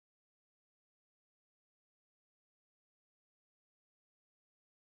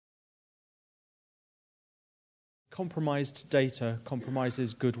Compromised data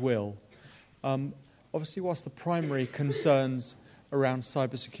compromises goodwill. Obviously, whilst the primary concerns around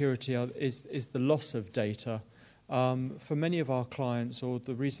cybersecurity is the loss of data, for many of our clients, or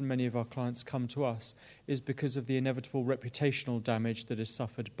the reason many of our clients come to us, is because of the inevitable reputational damage that is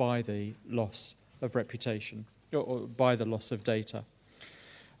suffered by the loss of reputation, or by the loss of data.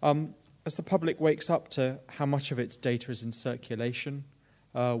 As the public wakes up to how much of its data is in circulation,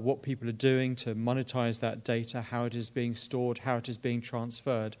 what people are doing to monetize that data, how it is being stored, how it is being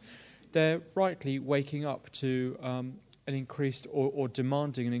transferred, they're rightly waking up to an increased or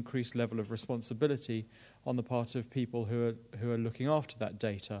demanding an increased level of responsibility on the part of people who are looking after that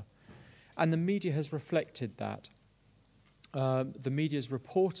data. And the media has reflected that. The media's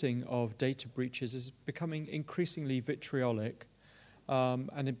reporting of data breaches is becoming increasingly vitriolic,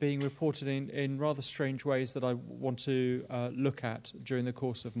 and it being reported in rather strange ways that I want to look at during the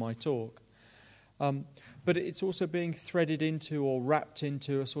course of my talk. But it's also being threaded into or wrapped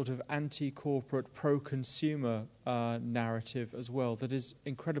into a sort of anti-corporate, pro-consumer narrative as well that is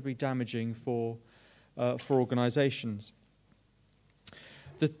incredibly damaging for organisations.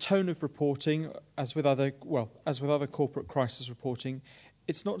 The tone of reporting, as with other corporate crisis reporting,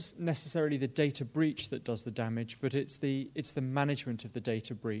 it's not necessarily the data breach that does the damage, but it's the management of the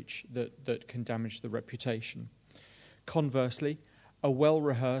data breach that can damage the reputation. Conversely, a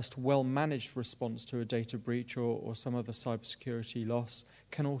well-rehearsed, well-managed response to a data breach or some other cybersecurity loss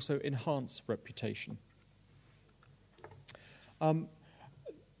can also enhance reputation.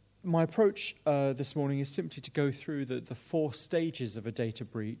 My approach this morning is simply to go through the 4 stages of a data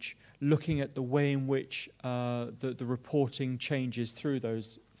breach, looking at the way in which the reporting changes through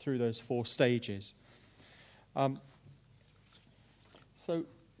those 4 stages. So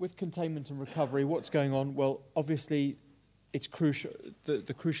with containment and recovery, what's going on? Well, obviously, it's crucial.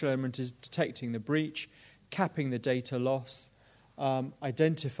 The crucial element is detecting the breach, capping the data loss,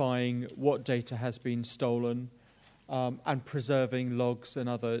 identifying what data has been stolen, and preserving logs and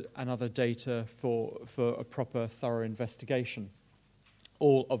other data for a proper, thorough investigation.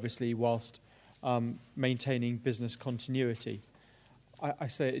 All obviously whilst maintaining business continuity. I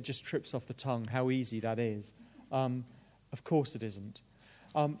say it just trips off the tongue how easy that is. Of course it isn't.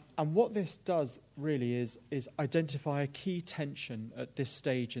 And what this does really is identify a key tension at this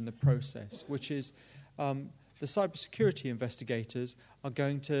stage in the process, which is the cybersecurity investigators are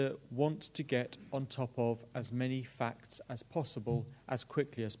going to want to get on top of as many facts as possible, as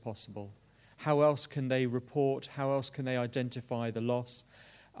quickly as possible. How else can they report? How else can they identify the loss?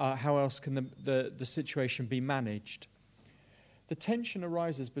 How else can the situation be managed? The tension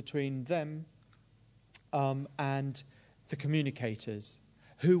arises between them and the communicators,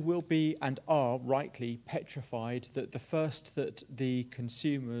 who will be and are rightly petrified that the first that the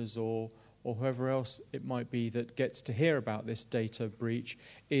consumers or whoever else it might be that gets to hear about this data breach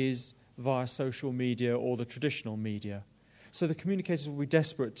is via social media or the traditional media. So the communicators will be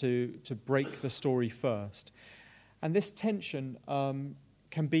desperate to break the story first. And this tension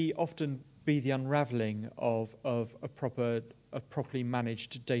can often be the unravelling of a properly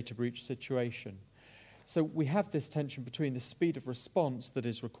managed data breach situation. So we have this tension between the speed of response that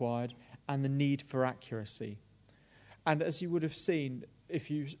is required and the need for accuracy. And as you would have seen, if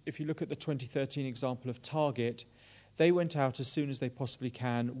you look at the 2013 example of Target, they went out as soon as they possibly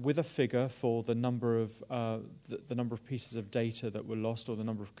can with a figure for the number of the number of pieces of data that were lost or the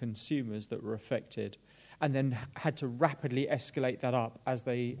number of consumers that were affected, and then had to rapidly escalate that up as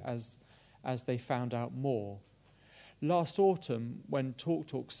they found out more. Last autumn, when Talk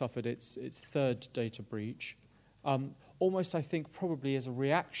Talk suffered its 3rd data breach, almost I think probably as a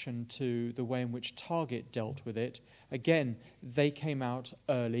reaction to the way in which Target dealt with it, again, they came out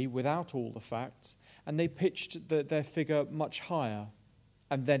early without all the facts, and they pitched their figure much higher,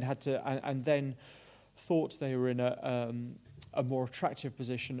 and then thought they were in a more attractive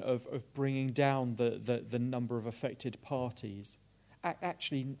position of bringing down the number of affected parties.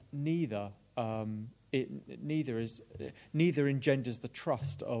 Actually, neither engenders the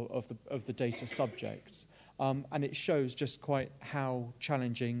trust of the data subjects, and it shows just quite how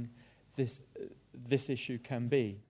challenging this issue can be.